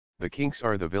The Kinks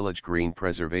Are the Village Green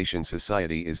Preservation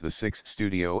Society is the sixth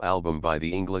studio album by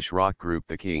the English rock group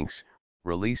The Kinks,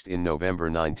 released in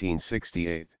November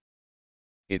 1968.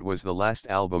 It was the last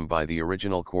album by the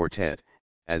original quartet,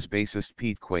 as bassist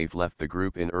Pete Quaife left the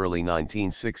group in early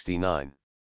 1969.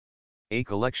 A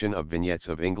collection of vignettes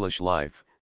of English life,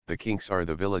 The Kinks Are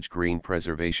the Village Green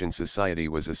Preservation Society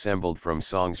was assembled from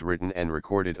songs written and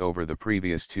recorded over the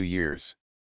previous 2 years.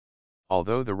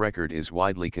 Although the record is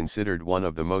widely considered one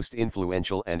of the most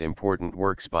influential and important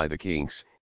works by the Kinks,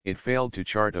 it failed to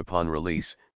chart upon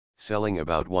release, selling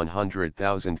about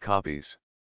 100,000 copies.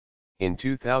 In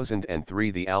 2003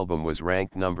 the album was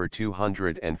ranked number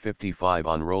 255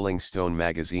 on Rolling Stone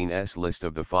magazine's list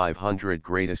of the 500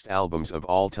 greatest albums of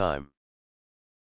all time.